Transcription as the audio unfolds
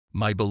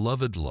My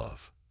beloved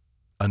love.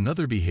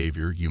 Another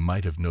behavior you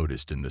might have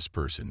noticed in this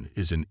person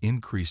is an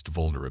increased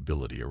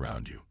vulnerability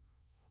around you.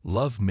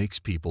 Love makes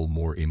people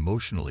more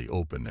emotionally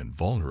open and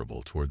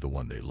vulnerable toward the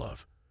one they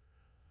love.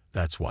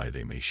 That's why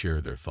they may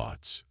share their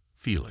thoughts,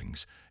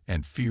 feelings,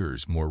 and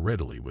fears more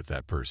readily with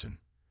that person.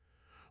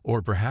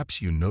 Or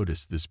perhaps you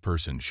notice this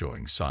person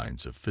showing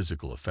signs of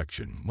physical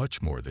affection much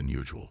more than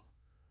usual.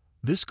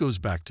 This goes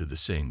back to the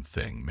same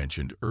thing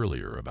mentioned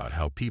earlier about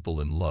how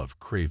people in love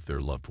crave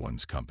their loved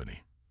one's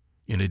company.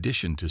 In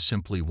addition to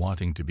simply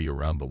wanting to be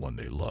around the one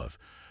they love,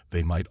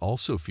 they might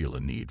also feel a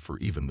need for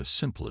even the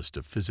simplest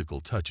of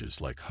physical touches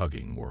like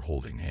hugging or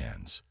holding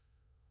hands.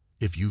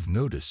 If you've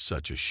noticed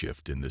such a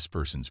shift in this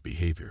person's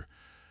behavior,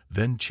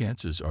 then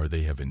chances are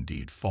they have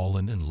indeed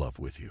fallen in love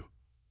with you.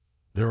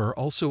 There are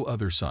also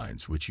other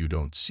signs which you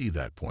don't see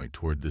that point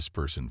toward this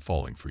person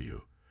falling for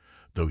you,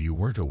 though you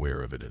weren't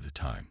aware of it at the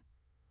time.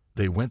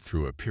 They went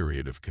through a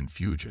period of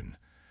confusion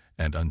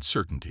and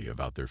uncertainty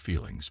about their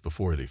feelings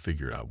before they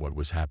figured out what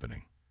was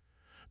happening.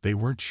 They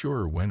weren't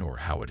sure when or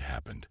how it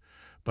happened,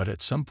 but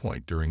at some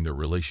point during their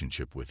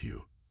relationship with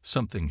you,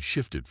 something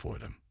shifted for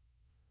them.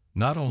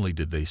 Not only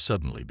did they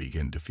suddenly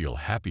begin to feel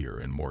happier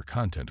and more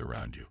content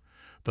around you,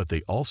 but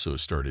they also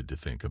started to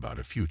think about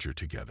a future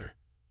together.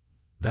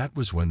 That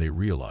was when they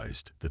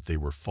realized that they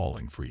were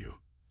falling for you,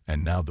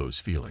 and now those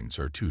feelings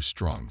are too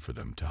strong for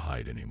them to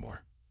hide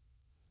anymore.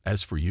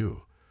 As for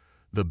you,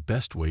 the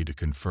best way to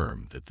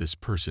confirm that this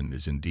person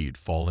is indeed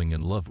falling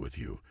in love with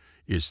you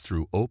is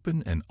through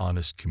open and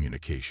honest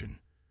communication.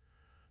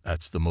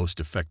 That's the most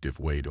effective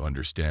way to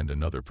understand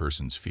another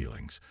person's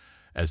feelings,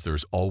 as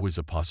there's always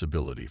a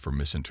possibility for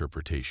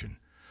misinterpretation,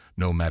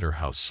 no matter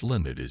how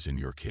slim it is in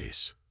your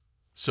case.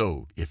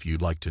 So, if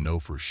you'd like to know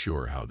for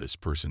sure how this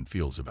person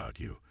feels about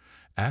you,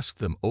 ask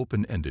them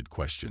open-ended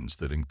questions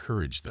that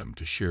encourage them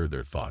to share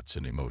their thoughts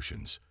and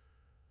emotions.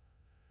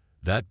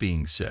 That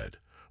being said,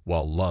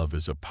 while love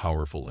is a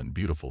powerful and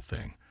beautiful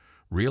thing,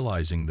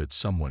 realizing that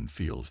someone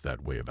feels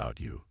that way about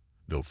you,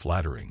 though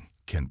flattering,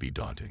 can be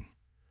daunting.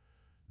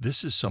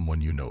 This is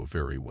someone you know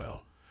very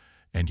well,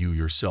 and you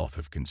yourself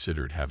have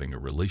considered having a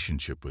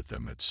relationship with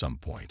them at some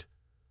point.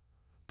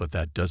 But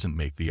that doesn't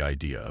make the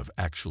idea of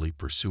actually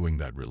pursuing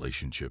that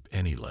relationship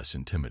any less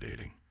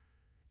intimidating.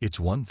 It's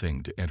one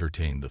thing to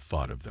entertain the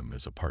thought of them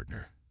as a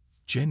partner.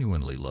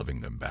 Genuinely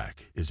loving them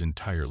back is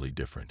entirely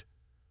different.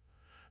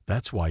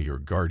 That's why your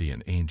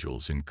guardian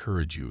angels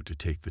encourage you to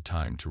take the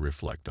time to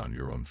reflect on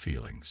your own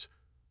feelings.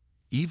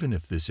 Even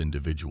if this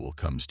individual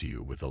comes to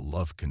you with a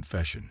love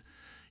confession,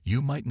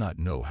 you might not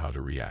know how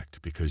to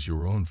react because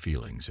your own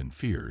feelings and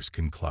fears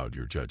can cloud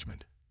your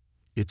judgment.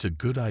 It's a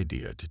good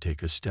idea to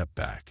take a step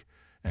back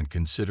and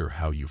consider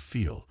how you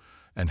feel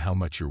and how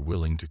much you're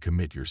willing to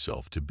commit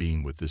yourself to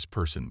being with this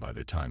person by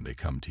the time they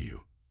come to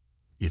you.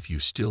 If you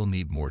still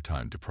need more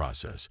time to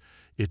process,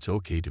 it's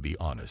okay to be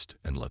honest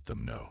and let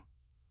them know.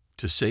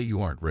 To say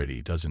you aren't ready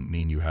doesn't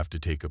mean you have to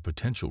take a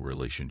potential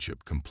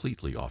relationship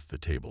completely off the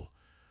table.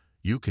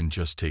 You can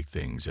just take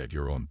things at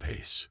your own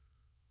pace.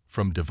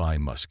 From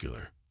Divine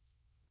Muscular.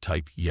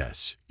 Type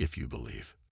yes if you believe.